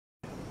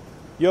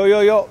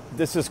Yo,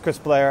 this is Chris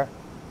Blair.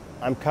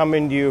 I'm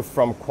coming to you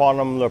from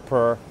Kuala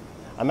Lumpur.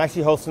 I'm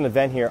actually hosting an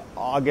event here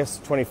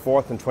August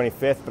 24th and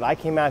 25th, but I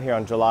came out here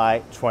on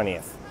July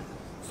 20th.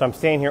 So I'm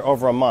staying here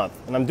over a month,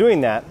 and I'm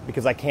doing that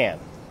because I can.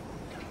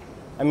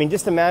 I mean,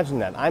 just imagine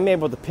that. I'm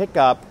able to pick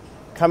up,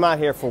 come out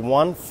here for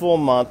one full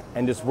month,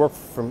 and just work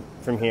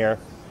from here.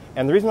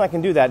 And the reason I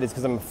can do that is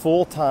because I'm a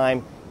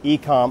full-time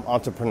eCom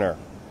entrepreneur.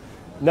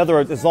 In other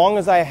words, as long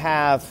as I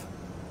have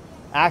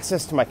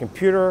access to my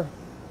computer,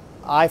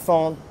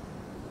 iPhone,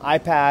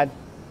 iPad,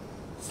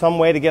 some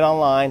way to get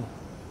online,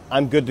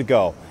 I'm good to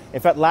go.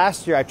 In fact,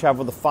 last year I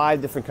traveled to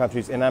 5 different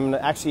countries, and I'm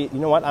actually, you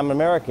know what, I'm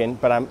American,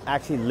 but I'm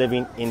actually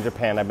living in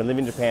Japan. I've been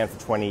living in Japan for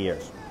 20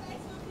 years.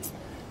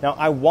 Now,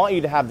 I want you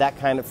to have that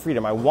kind of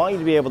freedom. I want you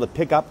to be able to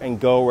pick up and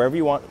go wherever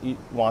you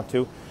want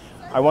to.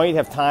 I want you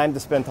to have time to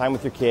spend time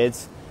with your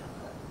kids.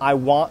 I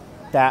want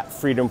that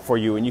freedom for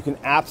you, and you can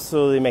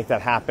absolutely make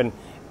that happen.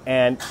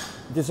 And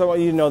just I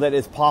want you to know that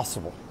it's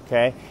possible,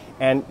 okay?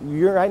 And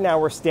right now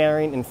we're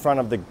staring in front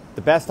of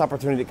the best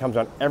opportunity that comes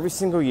around every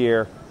single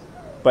year,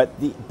 but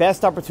the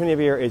best opportunity of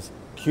the year is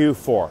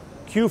Q4.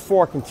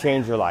 Q4 can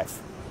change your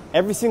life.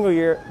 Every single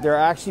year, there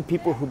are actually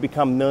people who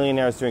become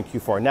millionaires during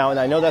Q4. Now, and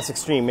I know that's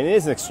extreme, and it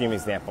is an extreme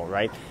example,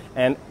 right?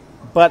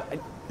 But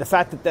the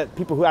fact that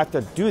people who have to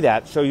do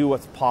that show you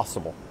what's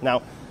possible.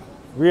 Now,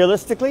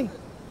 realistically,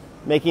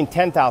 making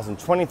 $10,000,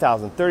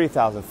 $20,000,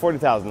 $30,000,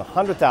 $40,000,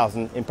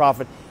 $100,000 in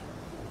profit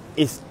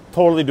is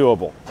totally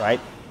doable, right?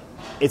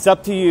 It's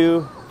up to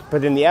you to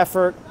put in the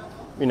effort,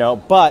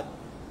 but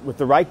with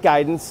the right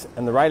guidance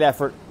and the right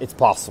effort, it's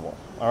possible,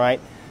 all right?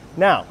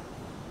 Now,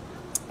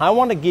 I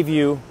want to give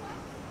you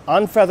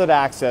unfeathered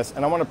access,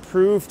 and I want to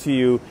prove to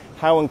you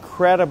how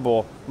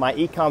incredible my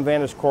eCom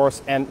Vantage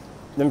course and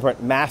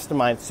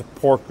mastermind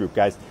support group,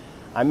 guys.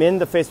 I'm in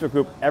the Facebook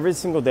group every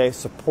single day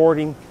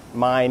supporting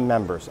my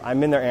members.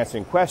 I'm in there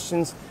answering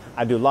questions.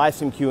 I do live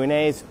stream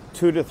Q&As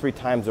 2 to 3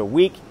 times a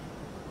week.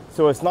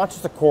 So it's not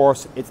just a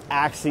course, it's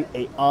actually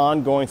an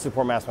ongoing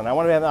support mastermind. I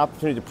want to have an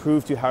opportunity to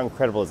prove to you how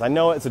incredible it is. I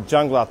know it's a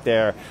jungle out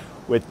there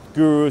with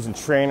gurus and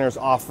trainers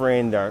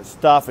offering their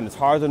stuff, and it's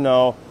hard to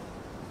know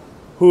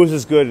who is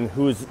as good and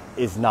who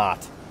is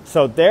not.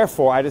 So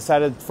therefore, I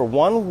decided for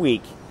 1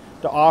 week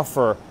to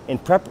offer,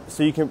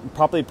 so you can be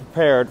properly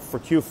prepared for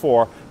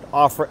Q4, to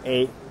offer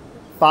a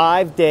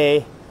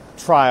 5-day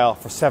trial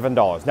for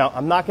 $7. Now,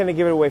 I'm not going to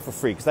give it away for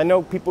free because I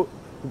know people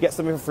who get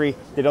something for free,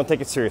 they don't take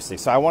it seriously.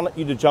 So I want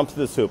you to jump to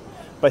this hoop.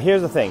 But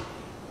here's the thing.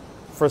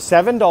 For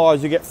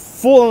 $7, you get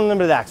full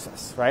unlimited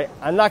access, right?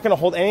 I'm not going to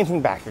hold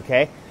anything back,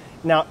 okay?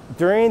 Now,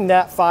 during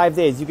that 5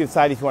 days, you can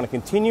decide if you want to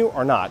continue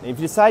or not. If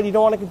you decide you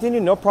don't want to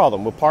continue, no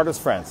problem. We'll part as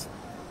friends.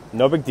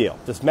 No big deal.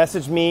 Just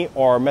message me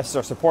or message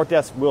our support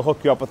desk. We'll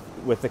hook you up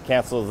with the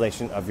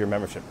cancellation of your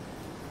membership.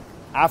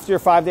 After your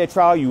 5-day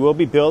trial, you will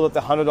be billed at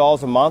the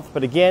 $100 a month.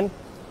 But again,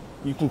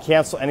 you can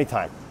cancel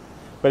anytime.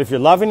 But if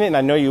you're loving it, and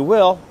I know you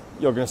will,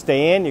 you're going to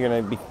stay in, you're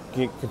going to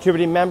be a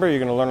contributing member, you're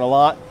going to learn a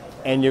lot,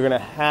 and you're going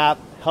to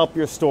help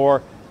your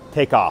store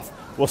take off.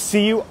 We'll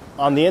see you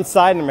on the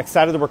inside, and I'm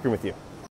excited to working with you.